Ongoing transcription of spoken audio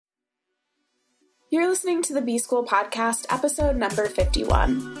You're listening to the B School Podcast, episode number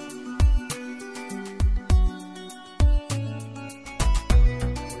 51.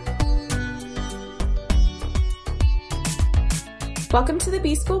 Welcome to the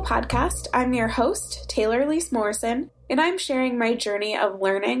B School Podcast. I'm your host, Taylor Elise Morrison, and I'm sharing my journey of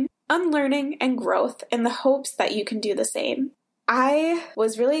learning, unlearning, and growth in the hopes that you can do the same. I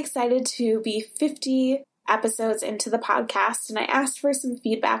was really excited to be 50 episodes into the podcast, and I asked for some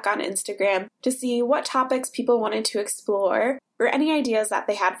feedback on Instagram to see what topics people wanted to explore or any ideas that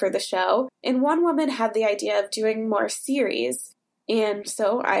they had for the show. And one woman had the idea of doing more series, and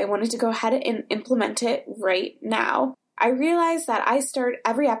so I wanted to go ahead and implement it right now. I realized that I start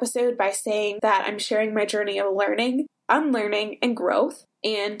every episode by saying that I'm sharing my journey of learning, unlearning, and growth,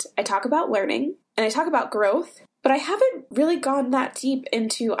 and I talk about learning, and I talk about growth, but I haven't really gone that deep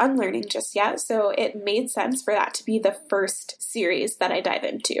into unlearning just yet, so it made sense for that to be the first series that I dive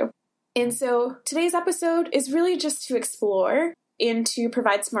into. And so today's episode is really just to explore and to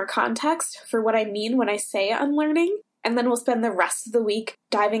provide some more context for what I mean when I say unlearning, and then we'll spend the rest of the week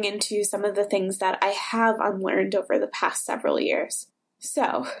diving into some of the things that I have unlearned over the past several years.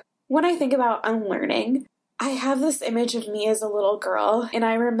 So, when I think about unlearning, I have this image of me as a little girl, and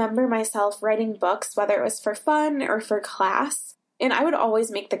I remember myself writing books, whether it was for fun or for class, and I would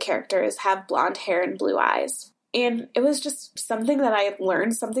always make the characters have blonde hair and blue eyes. And it was just something that I had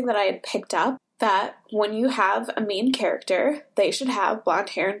learned, something that I had picked up, that when you have a main character, they should have blonde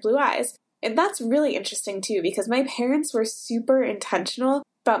hair and blue eyes. And that's really interesting too, because my parents were super intentional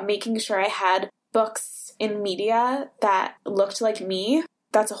about making sure I had books in media that looked like me.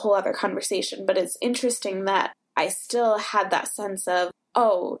 That's a whole other conversation, but it's interesting that I still had that sense of,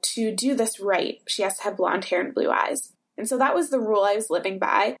 oh, to do this right, she has to have blonde hair and blue eyes. And so that was the rule I was living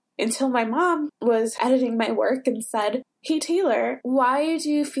by until my mom was editing my work and said, "Hey, Taylor, why do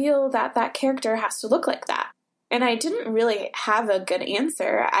you feel that that character has to look like that?" And I didn't really have a good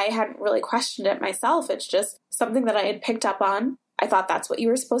answer. I hadn't really questioned it myself. It's just something that I had picked up on. I thought that's what you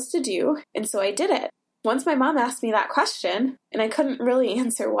were supposed to do, and so I did it. Once my mom asked me that question, and I couldn't really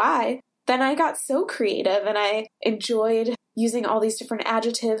answer why, then I got so creative, and I enjoyed using all these different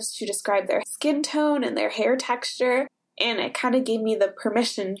adjectives to describe their skin tone and their hair texture, and it kind of gave me the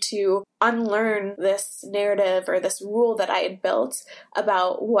permission to unlearn this narrative or this rule that I had built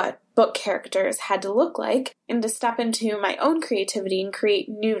about what book characters had to look like, and to step into my own creativity and create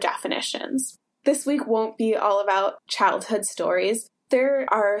new definitions. This week won't be all about childhood stories. There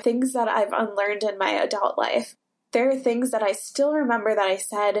are things that I've unlearned in my adult life. There are things that I still remember that I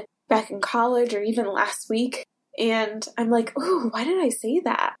said back in college or even last week, and I'm like, ooh, why did I say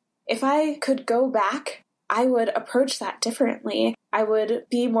that? If I could go back, I would approach that differently. I would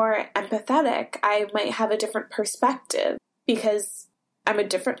be more empathetic. I might have a different perspective because I'm a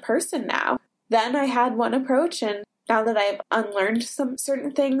different person now. Then I had one approach, and now that I've unlearned some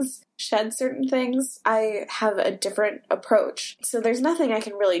certain things, shed certain things, I have a different approach. So there's nothing I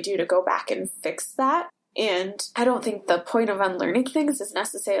can really do to go back and fix that. And I don't think the point of unlearning things is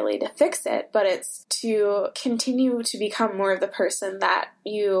necessarily to fix it, but it's to continue to become more of the person that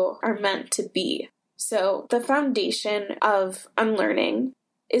you are meant to be. So the foundation of unlearning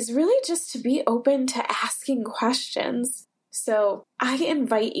is really just to be open to asking questions. So I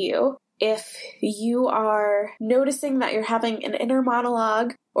invite you, if you are noticing that you're having an inner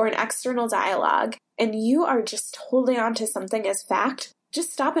monologue or an external dialogue, and you are just holding on to something as fact,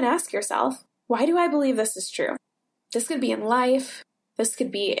 just stop and ask yourself, why do I believe this is true? This could be in life. This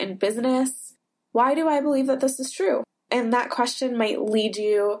could be in business. Why do I believe that this is true? And that question might lead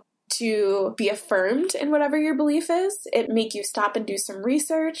you to be affirmed in whatever your belief is. It make you stop and do some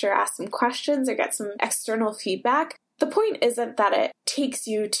research or ask some questions or get some external feedback. The point isn't that it takes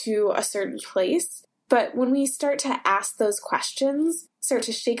you to a certain place, but when we start to ask those questions, start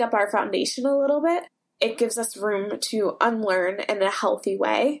to shake up our foundation a little bit, it gives us room to unlearn in a healthy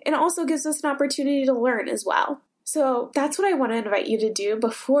way, and also gives us an opportunity to learn as well. So that's what I want to invite you to do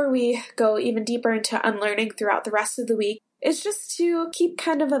before we go even deeper into unlearning throughout the rest of the week, is just to keep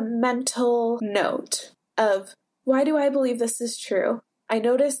kind of a mental note of, why do I believe this is true? I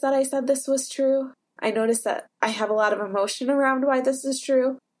noticed that I said this was true. I noticed that I have a lot of emotion around why this is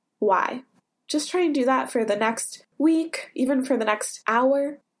true. Why? Just try and do that for the next week, even for the next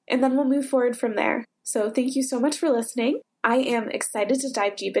hour, and then we'll move forward from there. So thank you so much for listening. I am excited to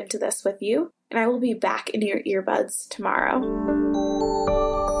dive deep into this with you, and I will be back in your earbuds tomorrow.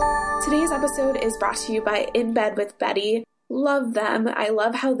 Today's episode is brought to you by In Bed with Betty. Love them. I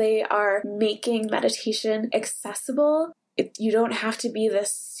love how they are making meditation accessible. You don't have to be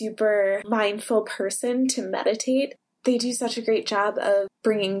this super mindful person to meditate. they do such a great job of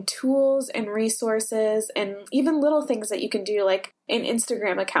bringing tools and resources and even little things that you can do, like an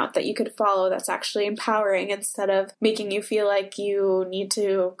Instagram account that you could follow that's actually empowering instead of making you feel like you need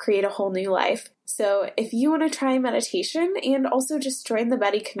to create a whole new life. So if you want to try meditation and also just join the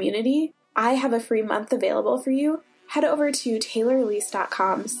Betty community, I have a free month available for you. Head over to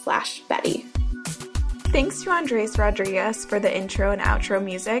taylorelyse.com/Betty. Thanks to Andres Rodriguez for the intro and outro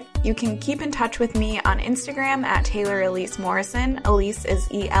music. You can keep in touch with me on Instagram at Taylor Elyse Morrison. Elyse is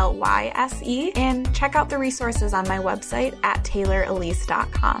ELYSE. And check out the resources on my website at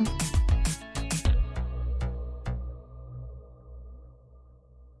taylorelyse.com.